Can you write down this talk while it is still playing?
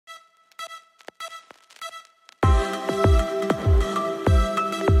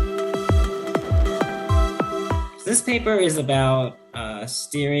this paper is about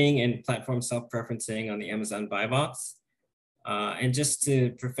steering and platform self-preferencing on the Amazon buy box. And just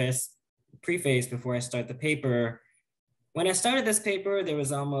to preface before I start the paper, when I started this paper, there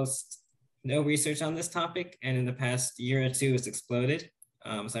was almost no research on this topic. And in the past year or two, it's exploded.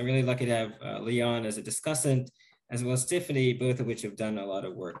 So I'm really lucky to have Leon as a discussant, as well as Tiffany, both of which have done a lot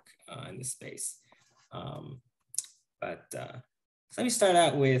of work in this space. So let me start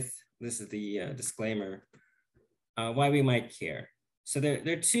out with, this is the disclaimer, why we might care. So there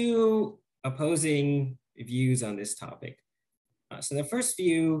are two opposing views on this topic. So the first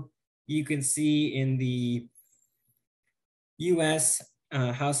view you can see in the US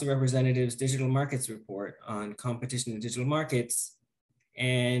House of Representatives Digital Markets Report on competition in digital markets.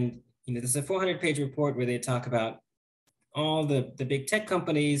 And this is a 400-page report where they talk about all the big tech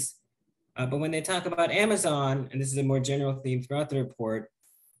companies. But when they talk about Amazon, and this is a more general theme throughout the report,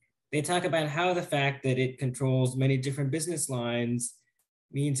 they talk about how the fact that it controls many different business lines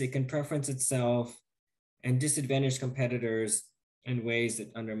means it can preference itself and disadvantage competitors in ways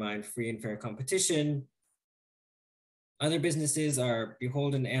that undermine free and fair competition. Other businesses are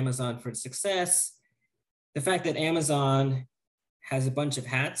beholden to Amazon for its success. The fact that Amazon has a bunch of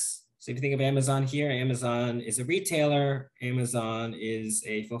hats. So if you think of Amazon here, Amazon is a retailer, Amazon is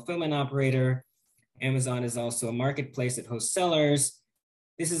a fulfillment operator, Amazon is also a marketplace that hosts sellers.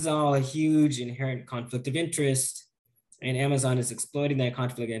 This is all a huge inherent conflict of interest, and Amazon is exploiting that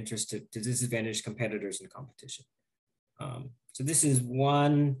conflict of interest to disadvantage competitors in competition. So this is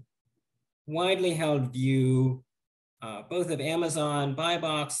one widely held view, both of Amazon buy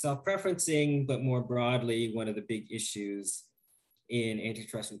box self-preferencing, but more broadly, one of the big issues in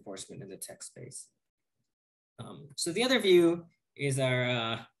antitrust enforcement in the tech space. So the other view is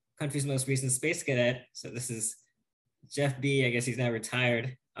our country's most recent space cadet. So this is Jeff B. I guess he's now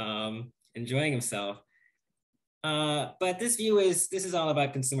retired, enjoying himself. But this is all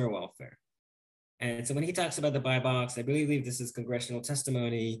about consumer welfare. And so when he talks about the buy box, I believe this is congressional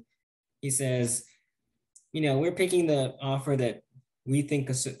testimony. He says, we're picking the offer that we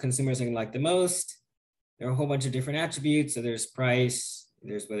think consumers are gonna like the most. There are a whole bunch of different attributes. So there's price,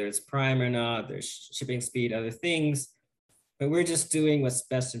 there's whether it's prime or not, there's shipping speed, other things, but we're just doing what's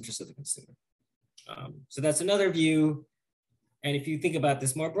best interest of the consumer. So that's another view. And if you think about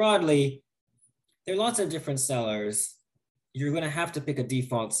this more broadly, there are lots of different sellers. You're gonna have to pick a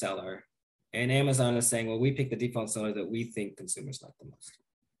default seller. And Amazon is saying, well, we pick the default seller that we think consumers like the most.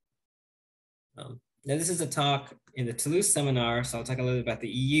 Now this is a talk in the Toulouse seminar, so I'll talk a little bit about the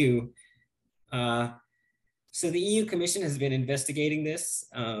EU. So the EU Commission has been investigating this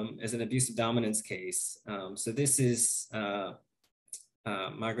as an abuse of dominance case. So this is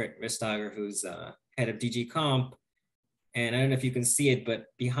Margaret Vestager, who's head of DG Comp. And I don't know if you can see it, but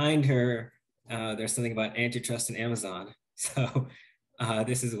behind her, there's something about antitrust in Amazon. So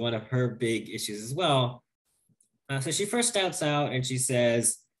this is one of her big issues as well. So she first starts out and she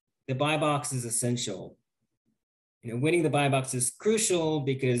says, the buy box is essential. Winning the buy box is crucial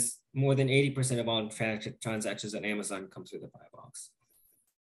because more than 80% of all transactions on Amazon come through the buy box.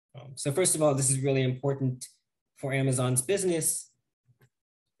 So first of all, this is really important for Amazon's business.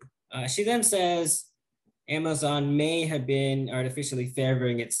 She then says, Amazon may have been artificially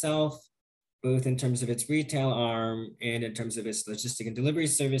favoring itself, both in terms of its retail arm and in terms of its logistic and delivery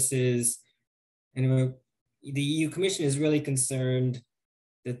services. And the EU Commission is really concerned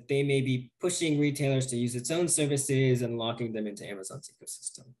that they may be pushing retailers to use its own services and locking them into Amazon's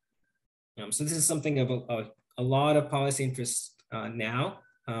ecosystem. So this is something of a lot of policy interest now.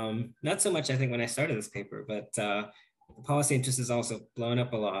 Not so much, I think, when I started this paper, but the policy interest has also blown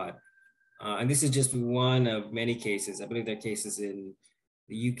up a lot. And this is just one of many cases. I believe there are cases in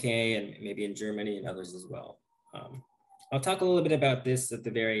the UK and maybe in Germany and others as well. I'll talk a little bit about this at the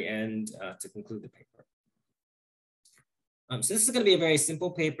very end to conclude the paper. So this is going to be a very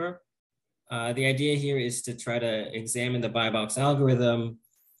simple paper. The idea here is to try to examine the buy box algorithm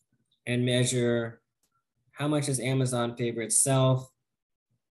and measure how much does Amazon favor itself,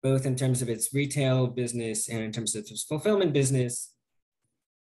 both in terms of its retail business and in terms of its fulfillment business.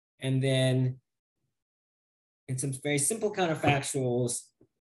 And then in some very simple counterfactuals,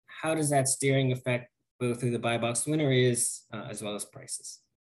 how does that steering affect both who the buy box winner is, as well as prices?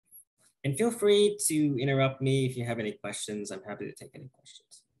 And feel free to interrupt me if you have any questions. I'm happy to take any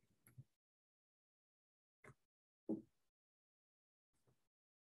questions.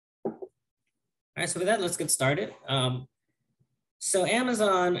 All right, so with that, let's get started. So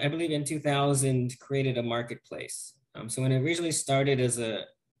Amazon, I believe in 2000, created a marketplace. So when it originally started as a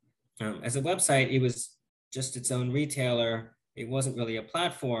website, it was just its own retailer. It wasn't really a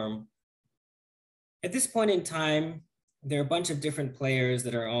platform. At this point in time, there are a bunch of different players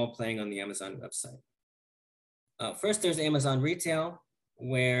that are all playing on the Amazon website. First, there's Amazon Retail,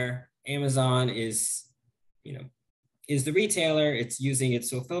 where Amazon is, is the retailer. It's using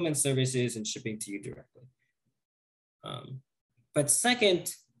its fulfillment services and shipping to you directly. But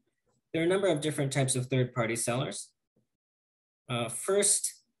second, there are a number of different types of third-party sellers.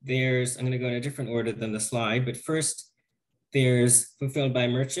 First, I'm going to go in a different order than the slide, but first, there's fulfilled by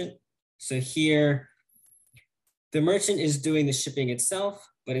merchant. So here, the merchant is doing the shipping itself,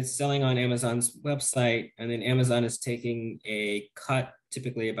 but it's selling on Amazon's website, and then Amazon is taking a cut,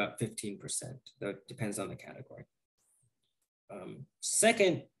 typically about 15%, though it depends on the category.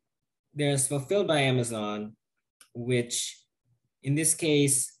 Second, there's fulfilled by Amazon, which in this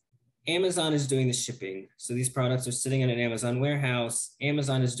case, Amazon is doing the shipping. So these products are sitting in an Amazon warehouse.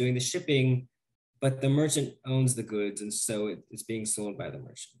 Amazon is doing the shipping, but the merchant owns the goods, and so it's being sold by the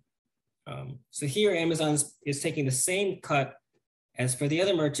merchant. So here, Amazon is taking the same cut as for the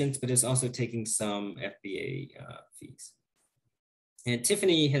other merchants, but is also taking some FBA fees. And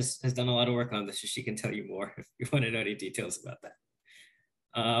Tiffany has done a lot of work on this, so she can tell you more if you want to know any details about that.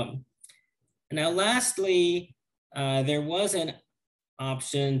 Now, lastly, there was an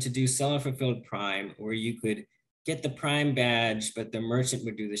option to do seller fulfilled Prime, where you could get the Prime badge, but the merchant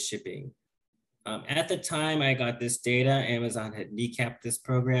would do the shipping. At the time I got this data, Amazon had kneecapped this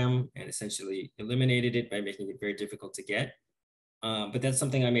program and essentially eliminated it by making it very difficult to get. But that's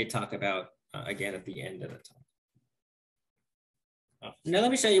something I may talk about again at the end of the talk. Now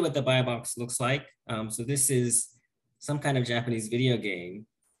let me show you what the buy box looks like. So this is some kind of Japanese video game.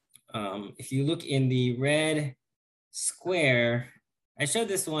 If you look in the red square, I showed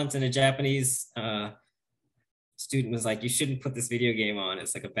this once and a Japanese student was like, you shouldn't put this video game on.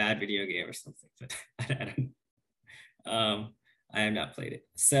 It's like a bad video game or something, but I have not played it.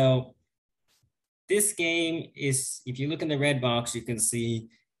 So this game is, if you look in the red box, you can see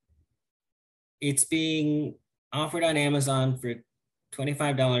it's being offered on Amazon for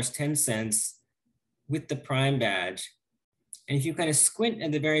 $25.10 with the Prime badge. And if you kind of squint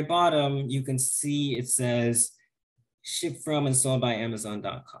at the very bottom, you can see it says shipped from and sold by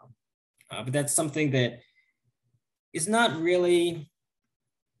Amazon.com. But that's something that is not really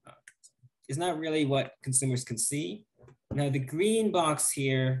what consumers can see. Now the green box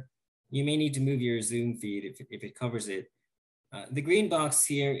here, you may need to move your Zoom feed if it covers it. The green box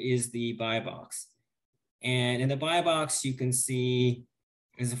here is the buy box. And in the buy box, you can see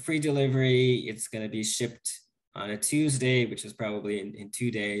there's a free delivery. It's going to be shipped on a Tuesday, which is probably in 2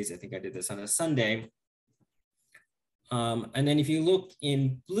 days. I think I did this on a Sunday. And then if you look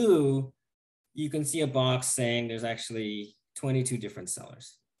in blue, you can see a box saying there's actually 22 different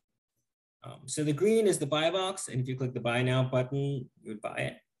sellers. So the green is the buy box. And if you click the buy now button, you would buy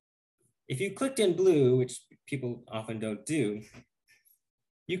it. If you clicked in blue, which people often don't do,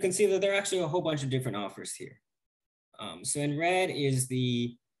 you can see that there are actually a whole bunch of different offers here. So in red is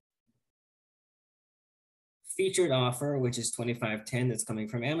the featured offer, which is $25.10 that's coming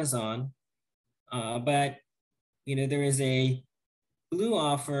from Amazon. But there is a blue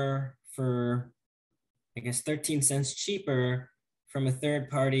offer for, I guess, 13 cents cheaper from a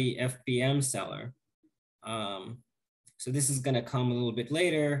third-party FBM seller. So this is going to come a little bit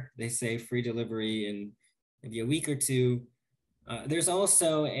later. They say free delivery in maybe a week or two. There's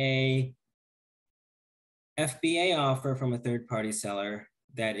also a FBA offer from a third-party seller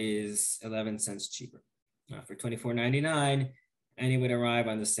that is 11 cents cheaper for $24.99, and it would arrive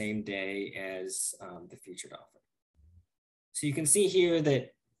on the same day as the featured offer. So you can see here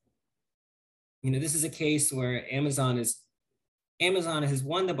that this is a case where Amazon has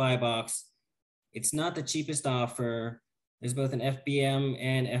won the buy box. It's not the cheapest offer. There's both an FBM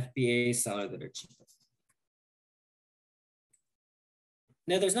and FBA seller that are cheaper.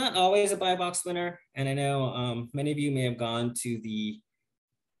 Now, there's not always a buy box winner, and I know many of you may have gone to the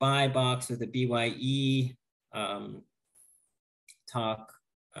buy box with the BYE talk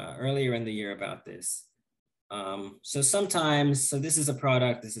earlier in the year about this. So sometimes, this is a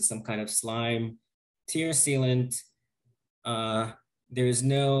product, this is some kind of slime tear sealant.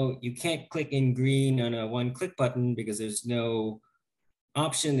 You can't click in green on a one-click button because there's no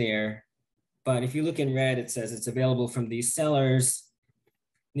option there. But if you look in red, it says it's available from these sellers.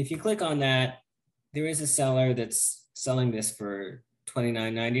 And if you click on that, there is a seller that's selling this for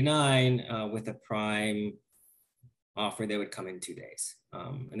 $29.99 with a Prime offer that would come in 2 days.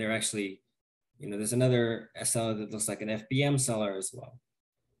 And they're actually, there's another seller that looks like an FBM seller as well.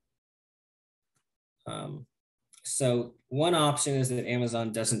 So one option is that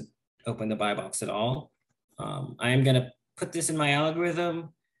Amazon doesn't open the buy box at all. I am going to put this in my algorithm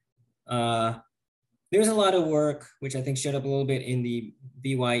There's a lot of work, which I think showed up a little bit in the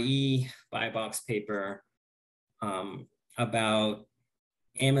BYE buy box paper, about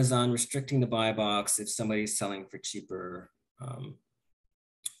Amazon restricting the buy box if somebody's selling for cheaper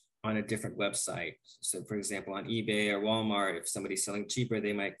on a different website. So for example, on eBay or Walmart, if somebody's selling cheaper,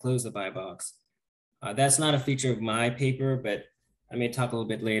 they might close the buy box. That's not a feature of my paper, but I may talk a little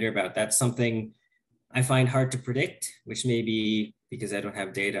bit later about that's something I find hard to predict, which may be because I don't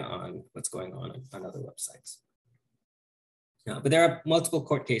have data on what's going on other websites. But there are multiple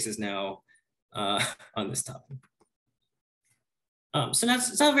court cases now on this topic. So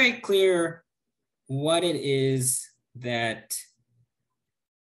it's not very clear what it is that,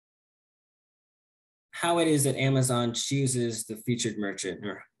 how it is that Amazon chooses the featured merchant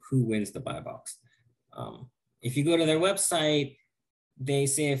or who wins the buy box. If you go to their website, they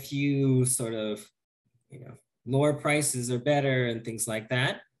say a few sort of, lower prices are better and things like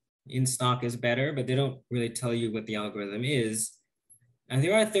that. In stock is better, but they don't really tell you what the algorithm is. And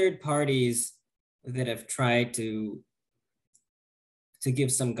there are third parties that have tried to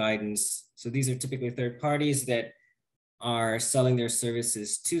give some guidance. So these are typically third parties that are selling their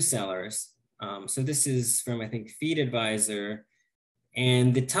services to sellers. So this is from, I think, Feed Advisor.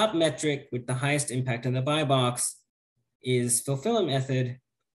 And the top metric with the highest impact on the buy box is fulfillment method.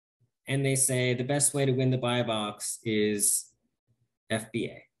 And they say the best way to win the buy box is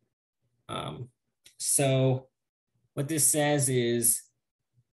FBA. So what this says is,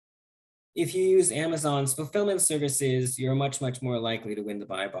 if you use Amazon's fulfillment services, you're much, much more likely to win the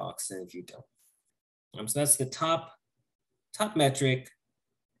buy box than if you don't. So that's the top metric.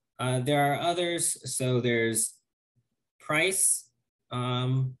 There are others. So there's price,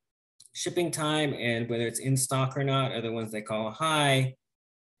 shipping time, and whether it's in stock or not are the ones they call high.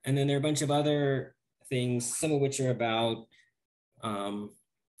 And then there are a bunch of other things, some of which are about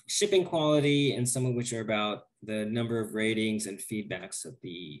shipping quality, and some of which are about the number of ratings and feedbacks of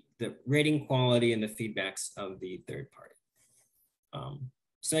the rating quality and the feedbacks of the third party.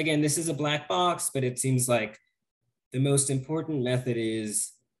 So again, this is a black box, but it seems like the most important method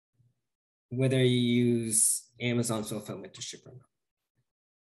is whether you use Amazon's fulfillment to ship or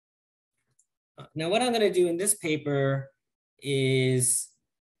not. Now, what I'm going to do in this paper is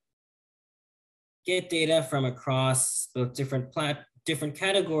get data from across both different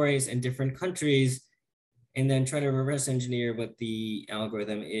categories and different countries, and then try to reverse engineer what the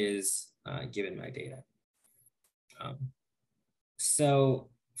algorithm is given my data. So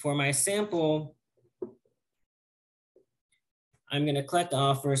for my sample, I'm going to collect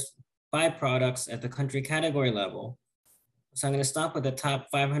offers by products at the country category level. So I'm going to stop with the top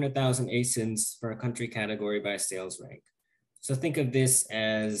 500,000 ASINs for a country category by sales rank. So think of this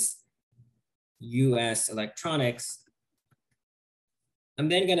as US electronics. I'm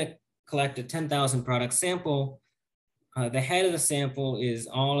then going to collect a 10,000 product sample. The head of the sample is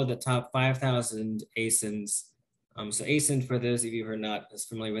all of the top 5,000 ASINs. So ASIN, for those of you who are not as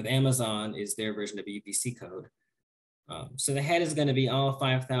familiar with Amazon, is their version of UPC code. So the head is going to be all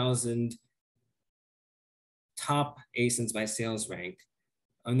 5,000 top ASINs by sales rank.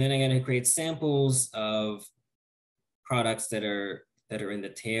 And then I'm going to create samples of products that are in the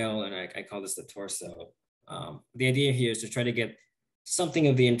tail, and I call this the torso. The idea here is to try to get something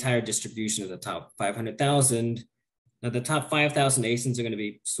of the entire distribution of the top 500,000. Now the top 5,000 ASINs are going to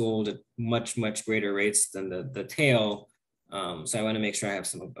be sold at much, much greater rates than the tail. So I want to make sure I have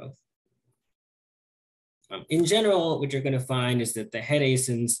some of both. In general, what you're going to find is that the head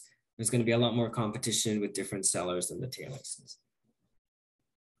ASINs, there's going to be a lot more competition with different sellers than the tail ASINs.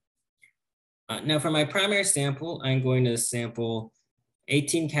 Now for my primary sample, I'm going to sample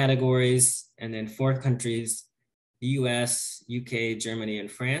 18 categories and then 4 countries: the US, UK, Germany,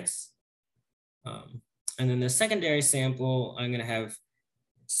 and France. And then the secondary sample, I'm going to have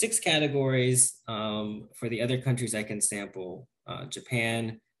 6 categories. For the other countries I can sample: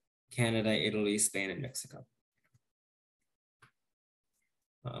 Japan, Canada, Italy, Spain, and Mexico.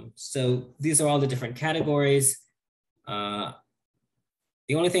 So these are all the different categories. The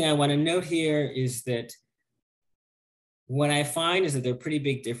only thing I want to note here is that what I find is that there are pretty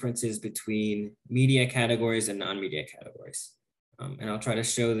big differences between media categories and non-media categories. And I'll try to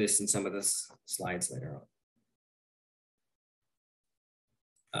show this in some of the slides later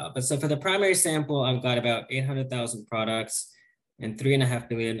on. But so for the primary sample, I've got about 800,000 products and 3.5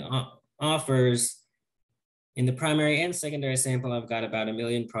 billion offers. In the primary and secondary sample, I've got about 1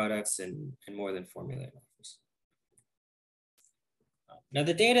 million products and more than 4 million offers. Now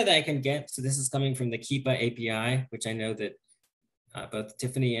the data that I can get, so this is coming from the Keepa API, which I know that both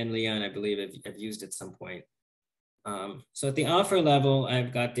Tiffany and Leon, I believe, have used at some point. So at the offer level,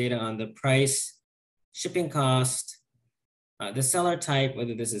 I've got data on the price, shipping cost, the seller type,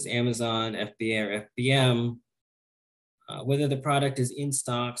 whether this is Amazon, FBA, or FBM, whether the product is in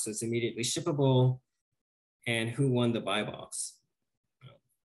stock, so it's immediately shippable, and who won the buy box.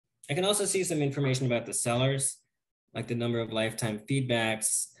 I can also see some information about the sellers, like the number of lifetime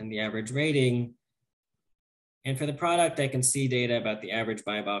feedbacks and the average rating. And for the product, I can see data about the average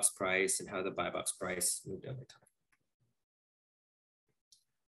buy box price and how the buy box price moved over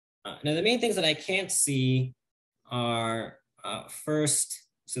time. Now, the main things that I can't see are first,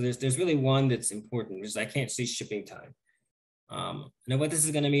 so there's really one that's important, which is I can't see shipping time. Now, what this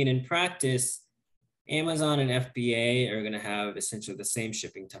is going to mean in practice, Amazon and FBA are going to have essentially the same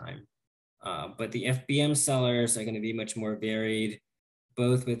shipping time, but the FBM sellers are going to be much more varied,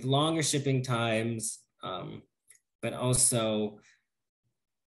 both with longer shipping times, but also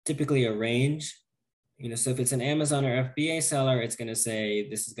typically a range. So if it's an Amazon or FBA seller, it's going to say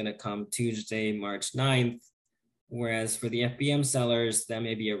this is going to come Tuesday, March 9th, whereas for the FBM sellers, that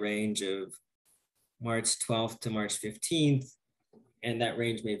may be a range of March 12th to March 15th, and that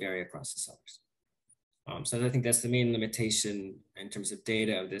range may vary across the sellers. So I think that's the main limitation in terms of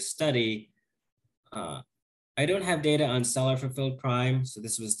data of this study. I don't have data on seller fulfilled Prime. So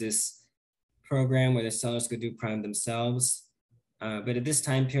this was this program where the sellers could do Prime themselves. But at this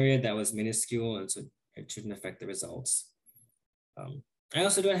time period, that was minuscule, and so it shouldn't affect the results. I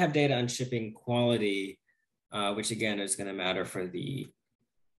also don't have data on shipping quality, which again is going to matter for the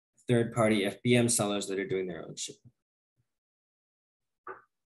third-party FBM sellers that are doing their own shipping.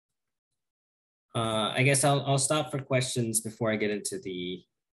 I guess I'll stop for questions before I get into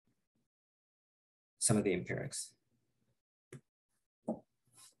some of the empirics.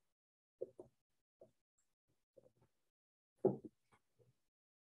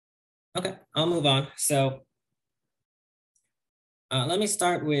 Okay, I'll move on. So let me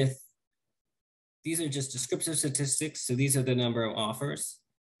start with, these are just descriptive statistics. So these are the number of offers.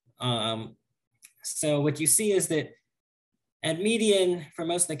 So what you see is that at median, for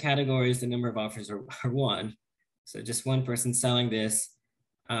most of the categories, the number of offers are one. So just one person selling this,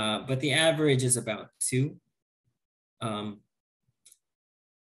 but the average is about 2. And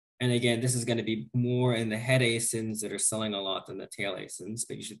again, this is going to be more in the head ASINs that are selling a lot than the tail ASINs,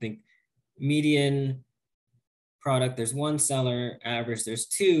 but you should think median product, there's 1 seller, average, there's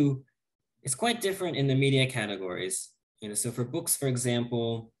 2. It's quite different in the media categories. So for books, for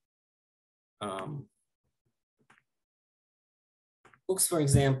example,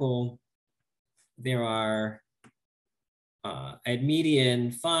 there are at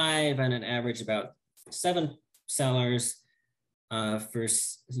median 5 and an average about 7 sellers. For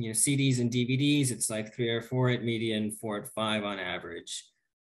CDs and DVDs, it's like 3 or 4 at median, 4 at 5 on average.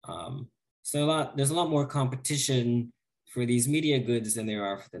 So there's a lot more competition for these media goods than there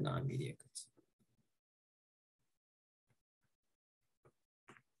are for the non-media goods.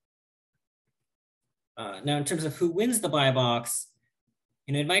 Now, in terms of who wins the buy box,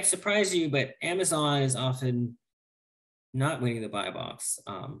 it might surprise you, but Amazon is often not winning the buy box.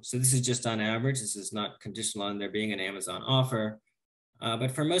 So this is just on average. This is not conditional on there being an Amazon offer.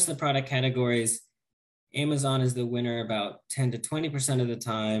 But for most of the product categories, Amazon is the winner about 10 to 20% of the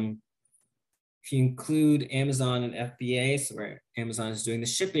time. If you include Amazon and FBA, so where Amazon is doing the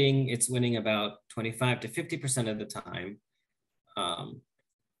shipping, it's winning about 25 to 50% of the time.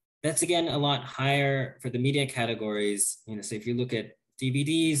 That's again a lot higher for the media categories. So if you look at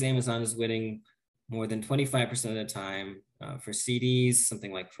DVDs, Amazon is winning more than 25% of the time. For CDs,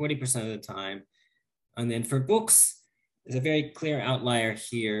 something like 40% of the time. And then for books, there's a very clear outlier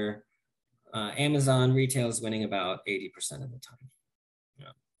here. Amazon retail is winning about 80% of the time.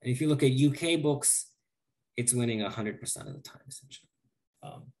 And if you look at UK books, it's winning 100% of the time, essentially.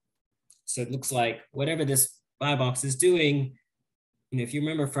 So it looks like whatever this buy box is doing, if you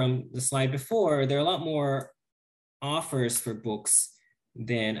remember from the slide before, there are a lot more offers for books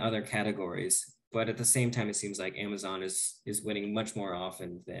than other categories. But at the same time, it seems like Amazon is winning much more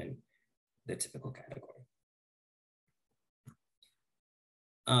often than the typical category.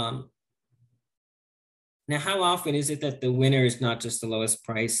 Now, how often is it that the winner is not just the lowest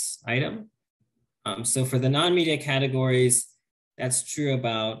price item? So for the non-media categories, that's true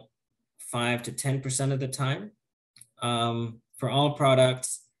about 5 to 10% of the time. For all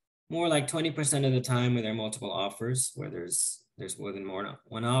products, more like 20% of the time where there are multiple offers, where there's more than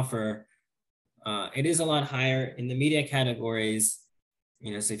one offer. It is a lot higher in the media categories.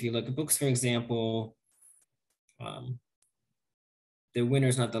 So if you look at books, for example, the winner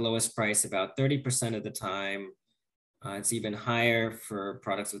is not the lowest price about 30% of the time. It's even higher for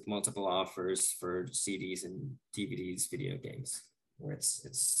products with multiple offers for CDs and DVDs, video games, where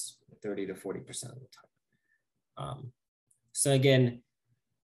it's 30 to 40% of the time. So again,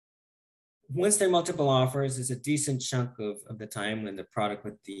 once there are multiple offers, it's a decent chunk of the time when the product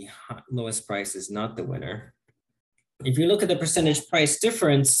with the lowest price is not the winner. If you look at the percentage price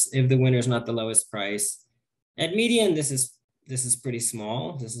difference, if the winner is not the lowest price, at median, this is pretty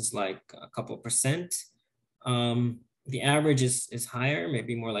small. This is like a couple percent. The average is higher,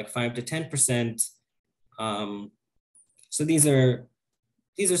 maybe more like 5 to 10%. So these are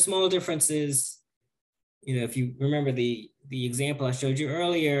small differences. You know, if you remember the example I showed you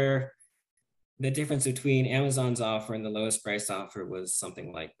earlier, the difference between Amazon's offer and the lowest price offer was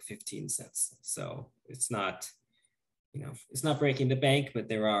something like 15 cents. So it's not, you know, it's not breaking the bank, but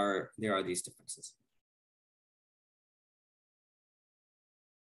there are these differences.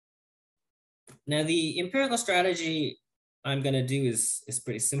 Now the empirical strategy I'm going to do is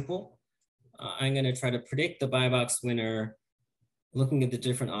pretty simple. I'm going to try to predict the buy box winner looking at the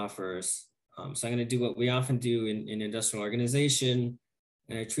different offers. So I'm going to do what we often do in industrial organization,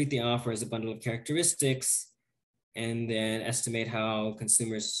 and I treat the offer as a bundle of characteristics, and then estimate how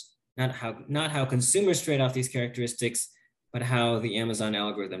consumers, not how consumers trade off these characteristics, but how the Amazon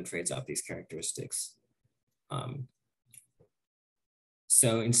algorithm trades off these characteristics.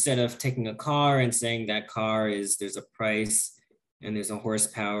 So instead of taking a car and saying that car there's a price and there's a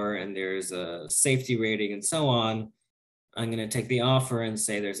horsepower and there's a safety rating and so on, I'm going to take the offer and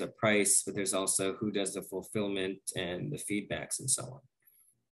say there's a price, but there's also who does the fulfillment and the feedbacks and so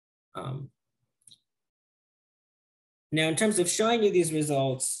on. Now, in terms of showing you these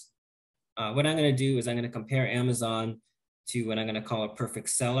results, what I'm going to do is I'm going to compare Amazon to what I'm going to call a perfect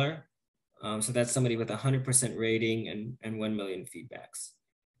seller. So that's somebody with 100% rating and 1 million feedbacks.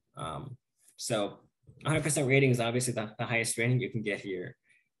 So 100% rating is obviously the highest rating you can get here.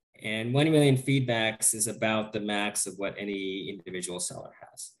 And 1 million feedbacks is about the max of what any individual seller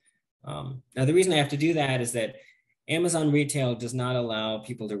has. Now, the reason I have to do that is that Amazon retail does not allow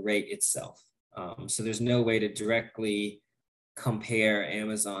people to rate itself. So there's no way to directly compare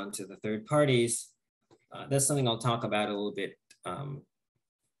Amazon to the third parties. That's something I'll talk about a little bit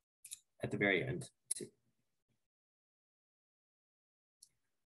at the very end too.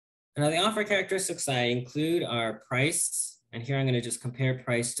 Now the offer characteristics I include are price, and here I'm going to just compare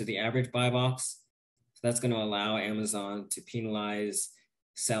price to the average buy box. So that's going to allow Amazon to penalize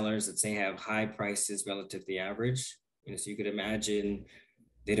sellers that say have high prices relative to the average. You know, so you could imagine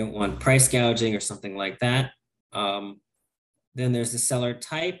they don't want price gouging or something like that. Then there's the seller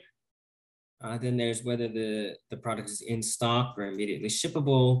type. Then there's whether the product is in stock or immediately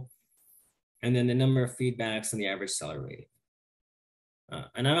shippable. And then the number of feedbacks and the average seller rating.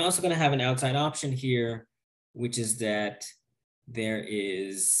 And I'm also going to have an outside option here, which is that there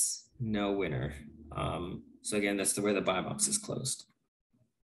is no winner. So again, that's where the buy box is closed.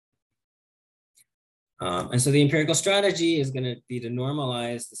 And so the empirical strategy is going to be to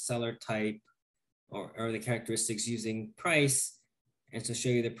normalize the seller type or the characteristics using price, and to show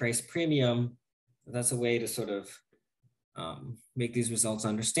you the price premium. That's a way to sort of make these results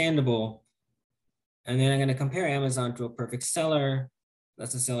understandable. And then I'm going to compare Amazon to a perfect seller.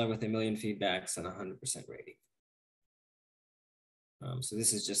 That's a seller with 1 million feedbacks and 100% rating. So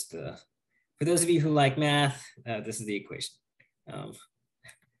this is just for those of you who like math, this is the equation.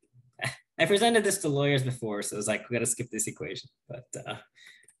 I presented this to lawyers before, so I was like, we got to skip this equation. But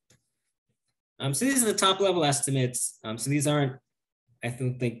so these are the top level estimates. So these aren't, I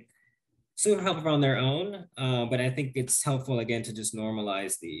don't think, super helpful on their own, but I think it's helpful again to just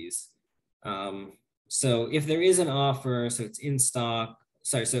normalize these. So if there is an offer, so it's in stock,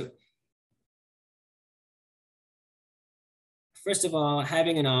 so first of all,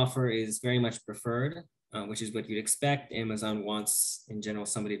 having an offer is very much preferred, which is what you'd expect. Amazon wants, in general,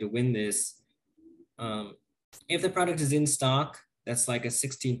 somebody to win this. If the product is in stock, that's like a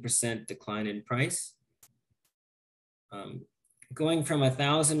 16% decline in price. Going from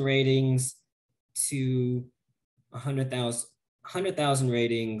 1,000 ratings to 100,000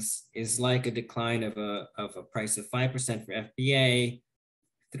 ratings is like a decline of a price of 5% for FBA,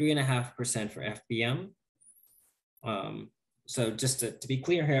 3.5% for FBM. So just to be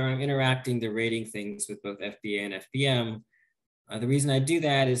clear here, I'm interacting the rating things with both FBA and FBM. The reason I do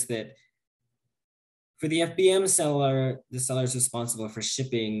that is that for the FBM seller, the seller is responsible for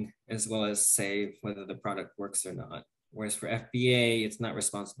shipping as well as say whether the product works or not. Whereas for FBA, it's not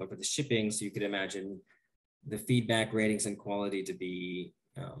responsible for the shipping. So you could imagine the feedback, ratings, and quality to be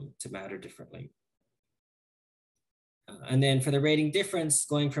to matter differently. And then for the rating difference,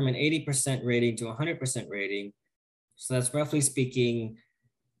 going from an 80% rating to 100% rating. So that's roughly speaking,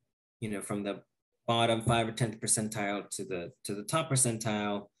 you know, from the bottom 5 or 10th percentile to the top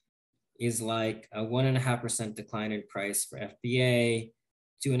percentile is like a 1.5% decline in price for FBA,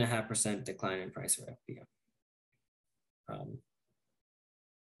 2.5% decline in price for FBM.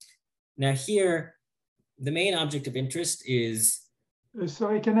 Now here, the main object of interest is.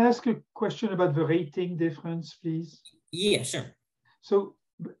 Sorry, can I ask a question about the rating difference, please? Yeah, sure. So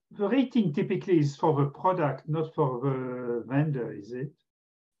the rating typically is for the product, not for the vendor, is it?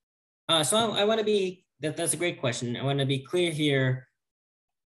 So I want to be, that's a great question. I want to be clear here.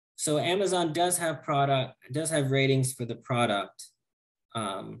 So Amazon does have ratings for the product.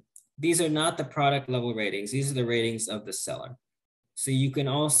 These are not the product level ratings. These are the ratings of the seller. So you can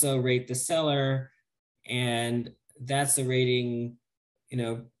also rate the seller, and that's a rating,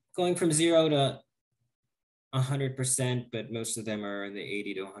 going from 0 to 100%, but most of them are in the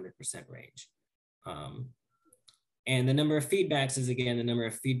 80 to 100% range. And the number of feedbacks is, again, the number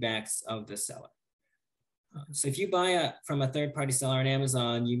of feedbacks of the seller. So if you buy from a third-party seller on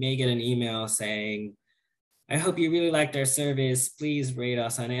Amazon, you may get an email saying, I hope you really liked our service. Please rate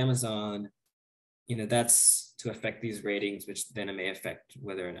us on Amazon. That's to affect these ratings, which then it may affect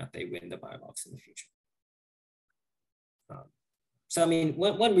whether or not they win the buy box in the future. So, I mean,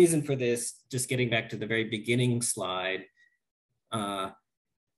 one reason for this, just getting back to the very beginning slide,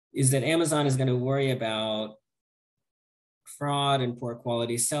 is that Amazon is going to worry about fraud and poor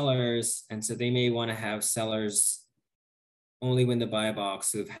quality sellers. And so they may want to have sellers only win the buy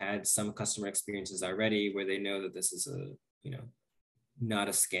box who've had some customer experiences already where they know that this is not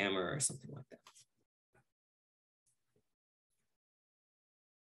a scammer or something like that.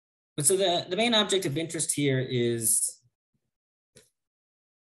 But so the main object of interest here is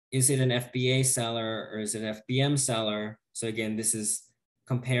it an FBA seller or is it an FBM seller? So again, this is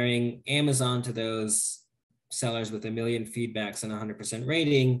comparing Amazon to those sellers with 1 million feedbacks and 100%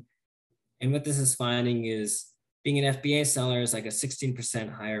 rating. And what this is finding is being an FBA seller is like a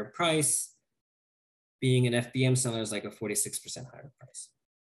 16% higher price. Being an FBM seller is like a 46% higher price.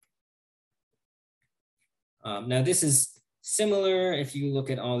 Now this is similar if you look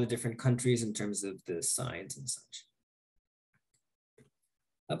at all the different countries in terms of the signs and such.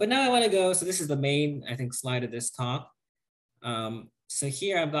 But now I want to go, so this is the main, I think, slide of this talk. So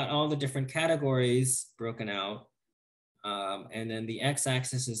here I've got all the different categories broken out. And then the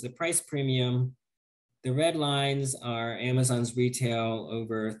x-axis is the price premium. The red lines are Amazon's retail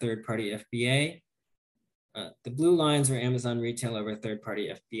over third-party FBA. The blue lines are Amazon retail over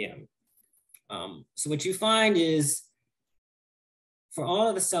third-party FBM. So what you find is for all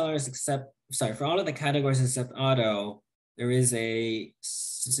of the sellers for all of the categories except auto, there is a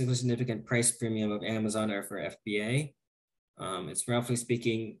significant price premium of Amazon over FBA. It's roughly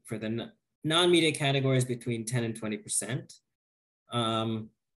speaking for the non-media categories between 10 and 20%.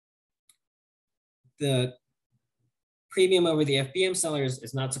 The premium over the FBM sellers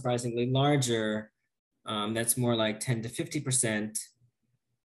is not surprisingly larger. That's more like 10 to 50%.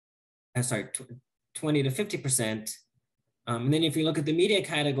 20 to 50%. And then if you look at the media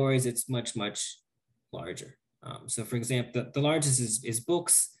categories, it's much, much larger. So for example, the largest is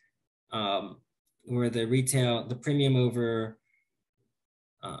books, where the premium over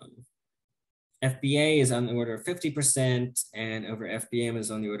FBA is on the order of 50% and over FBM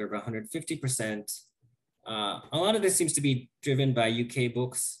is on the order of 150%. A lot of this seems to be driven by UK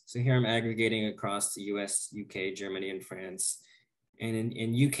books. So here I'm aggregating across the US, UK, Germany, and France. And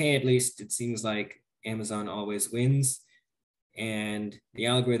in UK, at least, it seems like Amazon always wins. And the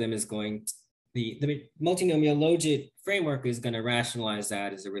algorithm is the multinomial logit framework is going to rationalize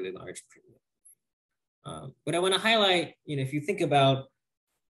that as a really large premium. But I want to highlight, if you think about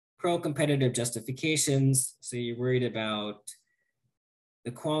pro-competitive justifications, so you're worried about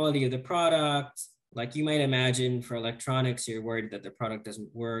the quality of the product, like you might imagine for electronics, you're worried that the product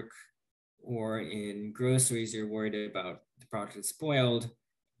doesn't work, or in groceries, you're worried about the product is spoiled.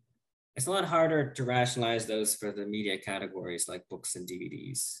 It's a lot harder to rationalize those for the media categories like books and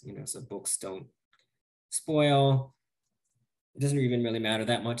DVDs. So books don't spoil. It doesn't even really matter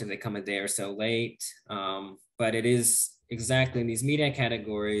that much if they come a day or so late. But it is exactly in these media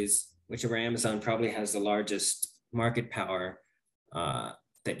categories, which where Amazon probably has the largest market power,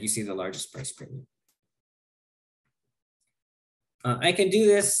 that you see the largest price premium. I can do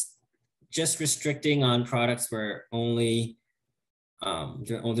this just restricting on products where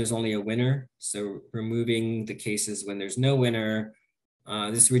there's only a winner. So removing the cases when there's no winner.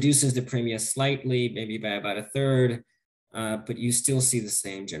 This reduces the premium slightly, maybe by about a third, but you still see the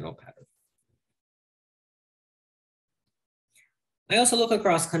same general pattern. I also look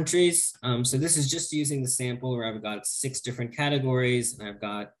across countries. So this is just using the sample where I've got 6 different categories and I've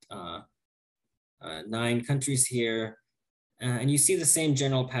got 9 countries here. And you see the same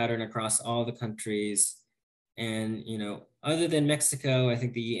general pattern across all the countries. And, other than Mexico, I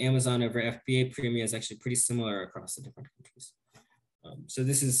think the Amazon over FBA premium is actually pretty similar across the different countries. So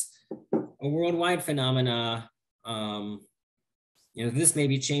this is a worldwide phenomena. This may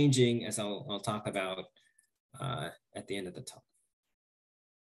be changing, as I'll talk about at the end of the talk.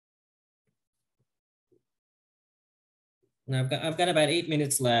 Now I've got about 8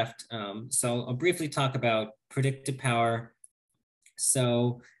 minutes left, so I'll briefly talk about predictive power.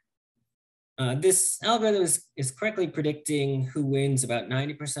 So this algorithm is correctly predicting who wins about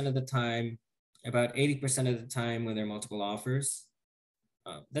 90% of the time, about 80% of the time when there are multiple offers.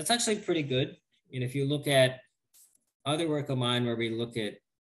 That's actually pretty good. If you look at other work of mine where we look at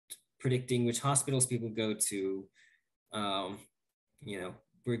predicting which hospitals people go to,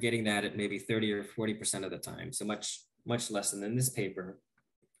 we're getting that at maybe 30 or 40% of the time. So much less than in this paper.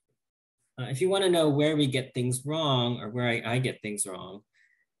 If you want to know where we get things wrong or where I get things wrong,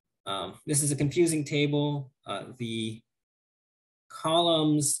 this is a confusing table. The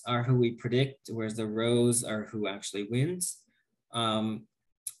columns are who we predict, whereas the rows are who actually wins.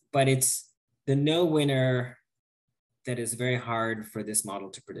 But it's the no winner that is very hard for this model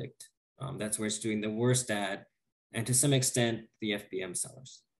to predict. That's where it's doing the worst at, and to some extent, the FBM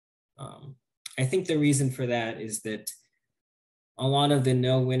sellers. I think the reason for that is that a lot of the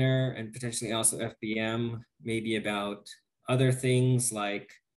no winner and potentially also FBM may be about other things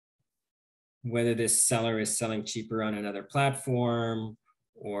like whether this seller is selling cheaper on another platform,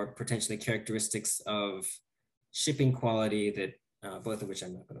 or potentially characteristics of shipping quality that both of which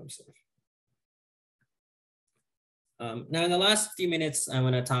I'm not going to observe. Now, in the last few minutes, I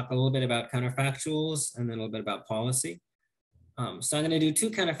want to talk a little bit about counterfactuals and then a little bit about policy. So I'm going to do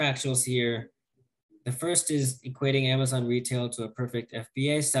 2 counterfactuals here. The first is equating Amazon retail to a perfect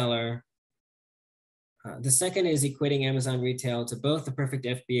FBA seller. The second is equating Amazon retail to both a perfect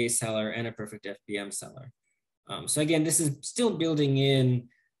FBA seller and a perfect FBM seller. So again, this is still building in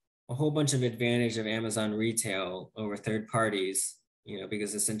a whole bunch of advantage of Amazon retail over third parties,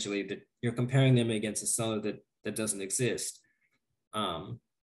 because essentially you're comparing them against a seller that doesn't exist.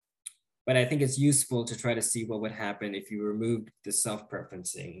 But I think it's useful to try to see what would happen if you removed the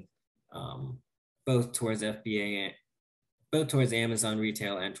self-preferencing, both towards FBA, both towards Amazon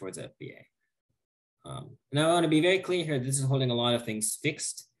retail and towards FBA. Now I want to be very clear here, this is holding a lot of things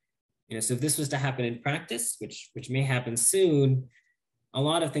fixed. So if this was to happen in practice, which may happen soon, a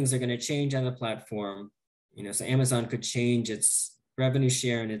lot of things are going to change on the platform. So Amazon could change its revenue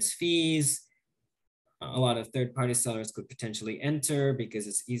share and its fees. A lot of third-party sellers could potentially enter because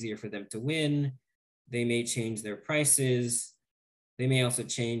it's easier for them to win. They may change their prices. They may also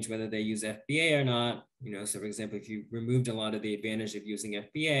change whether they use FBA or not. So for example, if you removed a lot of the advantage of using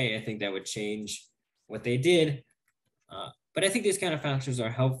FBA, I think that would change what they did. But I think these kind of factors are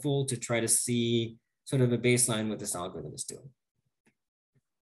helpful to try to see sort of a baseline what this algorithm is doing.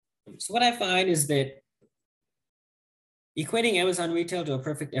 So what I find is that equating Amazon retail to a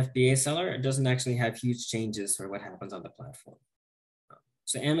perfect FBA seller doesn't actually have huge changes for what happens on the platform.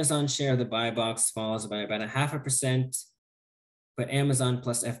 So Amazon's share of the buy box falls by about 0.5%, but Amazon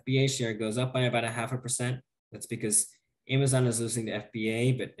plus FBA share goes up by about 0.5%. That's because Amazon is losing to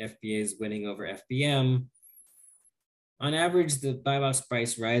FBA, but FBA is winning over FBM. On average, the buy box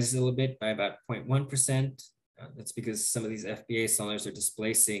price rises a little bit by about 0.1%. That's because some of these FBA sellers are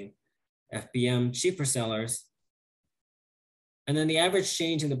displacing FBM cheaper sellers. And then the average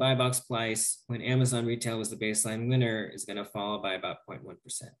change in the buy box price when Amazon retail was the baseline winner is going to fall by about 0.1%.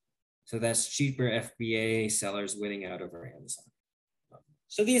 So that's cheaper FBA sellers winning out over Amazon.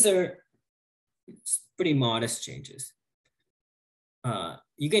 So these are pretty modest changes.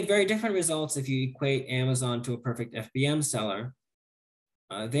 You get very different results if you equate Amazon to a perfect FBM seller.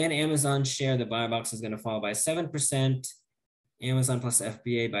 Then Amazon's share of the buy box is going to fall by 7%, Amazon plus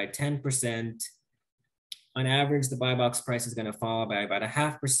FBA by 10%. On average, the buy box price is going to fall by about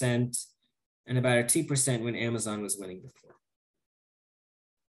 0.5% and about a 2% when Amazon was winning before.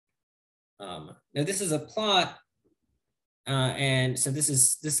 Now this is a plot, and so this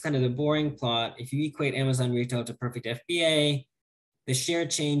is kind of the boring plot. If you equate Amazon retail to perfect FBA, the share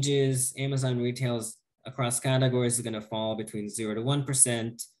changes. Amazon retails across categories is going to fall between 0 to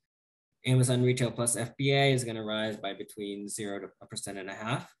 1%. Amazon retail plus FBA is going to rise by between 0 to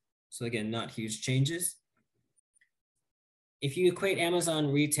 1.5%. So again, not huge changes. If you equate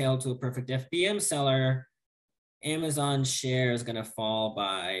Amazon retail to a perfect FBM seller, Amazon's share is going to fall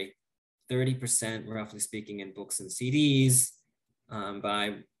by 30%, roughly speaking, in books and CDs,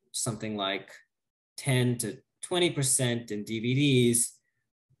 by something like 10 to 20% in DVDs.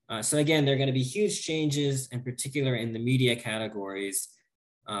 So again, there are going to be huge changes, in particular in the media categories,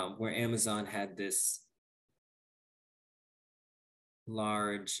 where Amazon had this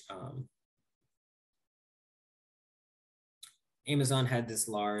large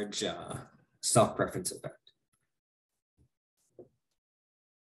self-preference effect.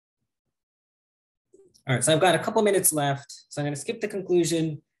 All right, so I've got a couple minutes left, so I'm going to skip the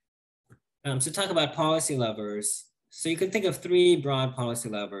conclusion to talk about policy levers. So you can think of three broad policy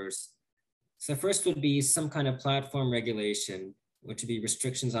levers. So first would be some kind of platform regulation, which would be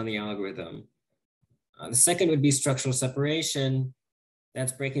restrictions on the algorithm. The second would be structural separation.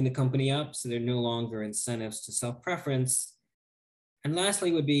 That's breaking the company up so there are no longer incentives to self-preference. And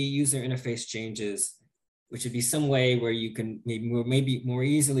lastly would be user interface changes, which would be some way where you can maybe more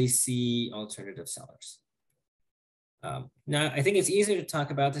easily see alternative sellers. Now, I think it's easier to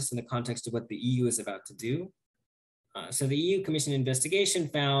talk about this in the context of what the EU is about to do. So the EU Commission investigation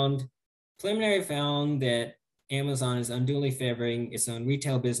preliminary found that Amazon is unduly favoring its own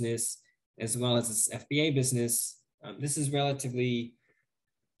retail business as well as its FBA business. This is relatively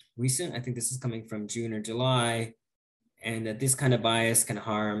recent. I think this is coming from June or July, and that this kind of bias can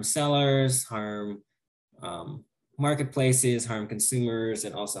harm sellers, harm marketplaces, harm consumers,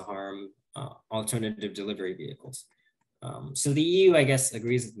 and also harm alternative delivery vehicles. So the EU, I guess,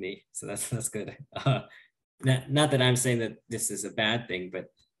 agrees with me. So that's good. Not that I'm saying that this is a bad thing, but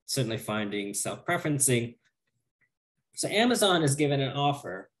certainly finding self-preferencing. So Amazon is given an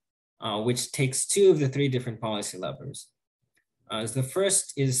offer which takes two of the three different policy levers. The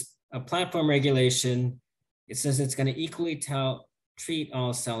first is a platform regulation. It says it's going to equally treat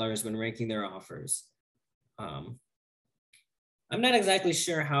all sellers when ranking their offers. I'm not exactly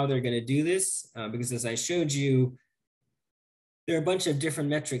sure how they're going to do this because, as I showed you, there are a bunch of different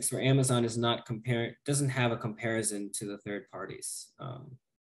metrics where Amazon doesn't have a comparison to the third parties.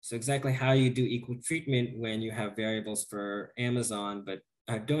 So exactly how you do equal treatment when you have variables for Amazon, but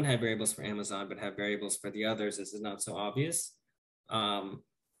don't have variables for Amazon, but have variables for the others, this is not so obvious.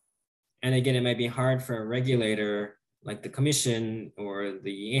 And again, it might be hard for a regulator like the Commission or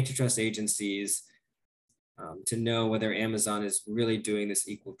the antitrust agencies to know whether Amazon is really doing this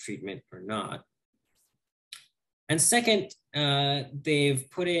equal treatment or not. And second, they've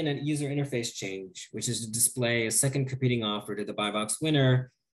put in a user interface change, which is to display a second competing offer to the buy box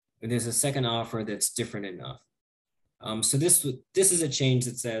winner, and there's a second offer that's different enough. So this is a change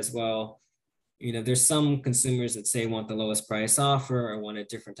that says, well, there's some consumers that say want the lowest price offer or want a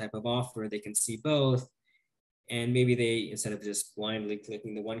different type of offer. They can see both. And maybe they, instead of just blindly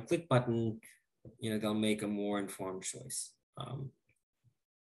clicking the one click button, they'll make a more informed choice.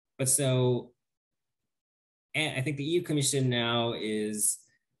 But so, and I think the EU Commission now is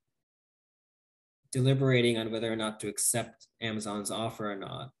deliberating on whether or not to accept Amazon's offer or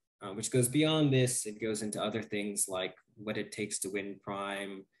not, which goes beyond this. It goes into other things like what it takes to win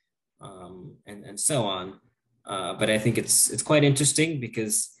Prime and so on. But I think it's quite interesting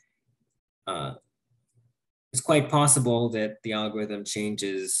because it's quite possible that the algorithm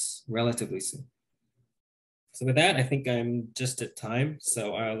changes relatively soon. So with that, I think I'm just at time.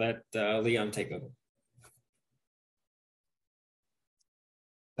 So I'll let Leon take over.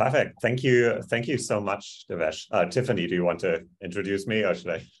 Perfect. Thank you. Thank you so much, Devesh. Tiffany, do you want to introduce me or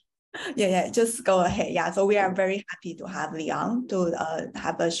should I? Yeah, just go ahead. Yeah, so we are very happy to have Leon to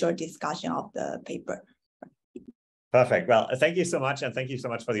have a short discussion of the paper. Perfect. Well, thank you so much. And thank you so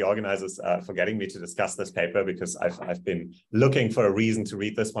much for the organizers for getting me to discuss this paper, because I've been looking for a reason to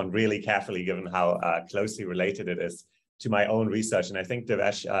read this one really carefully, given how closely related it is to my own research. And I think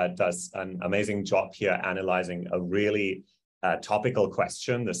Devesh does an amazing job here analyzing a really topical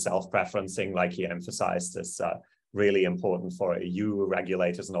question. The self-preferencing, like he emphasized, is really important for EU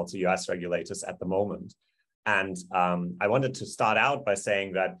regulators and also US regulators at the moment. And I wanted to start out by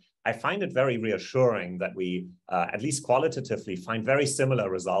saying that I find it very reassuring that we, at least qualitatively, find very similar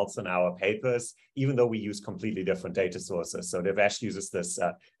results in our papers, even though we use completely different data sources. So Devesh uses this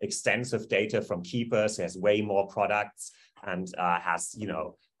extensive data from Keepers, who has way more products and has,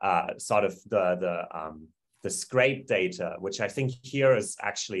 sort of the scrape data, which I think here is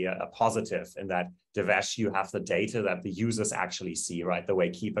actually a positive in that, Devesh, you have the data that the users actually see, right? The way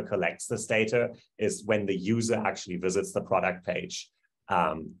Keeper collects this data is when the user actually visits the product page,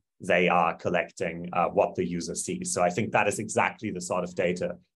 they are collecting what the user sees. So I think that is exactly the sort of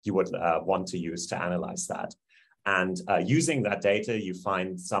data you would want to use to analyze that. And using that data, you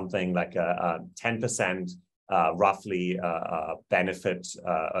find something like a 10% roughly benefit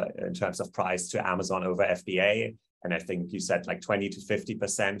in terms of price to Amazon over FBA. And I think you said like 20 to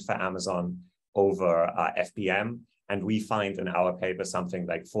 50% for Amazon over FBM. And we find in our paper something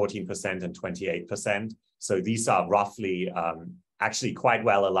like 14% and 28%. So these are roughly actually quite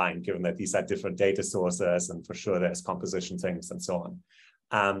well aligned, given that these are different data sources, and for sure there's composition things and so on.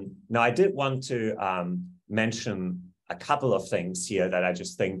 Now, I did want to mention a couple of things here that I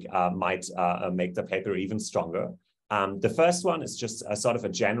just think might make the paper even stronger. The first one is just a sort of a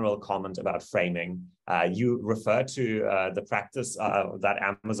general comment about framing. You refer to the practice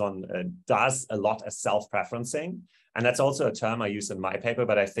that Amazon does a lot as self-preferencing. And that's also a term I use in my paper,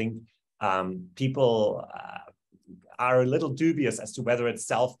 but I think people are a little dubious as to whether it's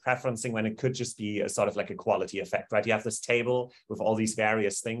self-preferencing when it could just be a sort of like a quality effect, right? You have this table with all these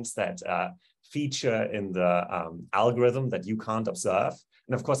various things that feature in the algorithm that you can't observe.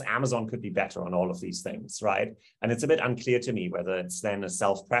 And of course, Amazon could be better on all of these things, right? And it's a bit unclear to me whether it's then a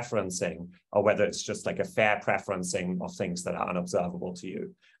self-preferencing or whether it's just like a fair preferencing of things that are unobservable to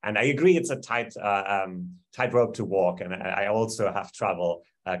you. And I agree it's a tightrope to walk. And I also have trouble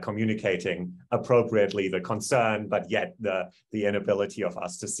communicating appropriately the concern, but yet the inability of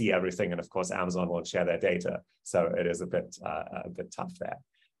us to see everything. And of course, Amazon won't share their data. So it is a bit tough there.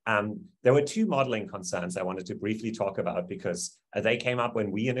 There were two modeling concerns I wanted to briefly talk about because they came up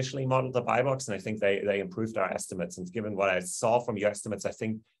when we initially modeled the buy box, and I think they improved our estimates. And given what I saw from your estimates, I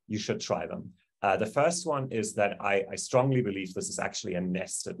think you should try them. The first one is that I strongly believe this is actually a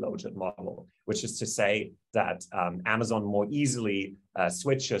nested logit model, which is to say that Amazon more easily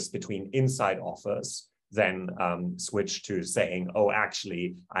switches between inside offers then switch to saying, oh,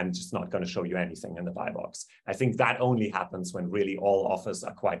 actually, I'm just not going to show you anything in the buy box. I think that only happens when really all offers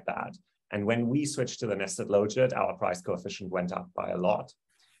are quite bad. And when we switched to the nested logit, our price coefficient went up by a lot.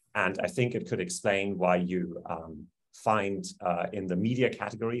 And I think it could explain why you find in the media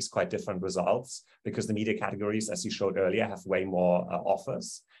categories quite different results, because the media categories, as you showed earlier, have way more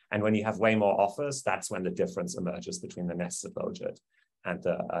offers. And when you have way more offers, that's when the difference emerges between the nested logit and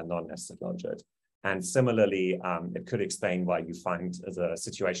the non-nested logit. And similarly, it could explain why you find the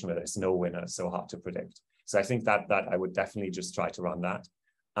situation where there's no winner so hard to predict. So I think that I would definitely just try to run that.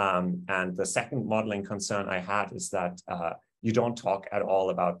 And the second modeling concern I had is that you don't talk at all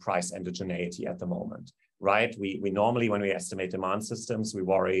about price endogeneity at the moment, right? We normally, when we estimate demand systems, we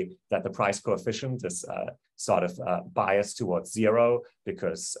worry that the price coefficient is sort of biased towards zero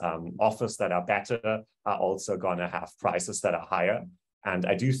because offers that are better are also going to have prices that are higher. And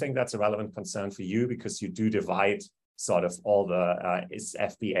I do think that's a relevant concern for you because you do divide sort of all the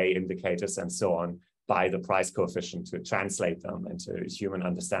FBA indicators and so on by the price coefficient to translate them into human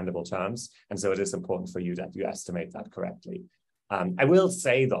understandable terms. And so it is important for you that you estimate that correctly. I will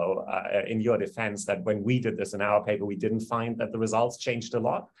say, though, in your defense, that when we did this in our paper, we didn't find that the results changed a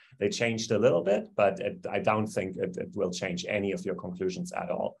lot. They changed a little bit, but I don't think it will change any of your conclusions at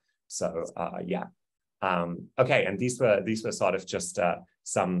all. So, yeah. Okay, and these were sort of just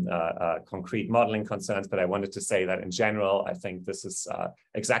some concrete modeling concerns, but I wanted to say that in general, I think this is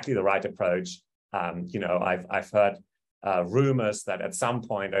exactly the right approach. You know, I've heard rumors that at some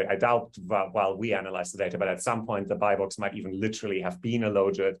point, I doubt while we analyze the data, but at some point the buy box might even literally have been a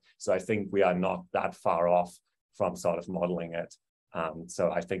logit. So I think we are not that far off from sort of modeling it. So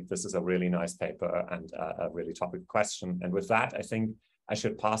I think this is a really nice paper and a really topical question. And with that, I think I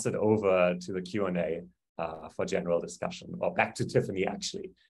should pass it over to the Q&A for general discussion, or back to Tiffany, actually.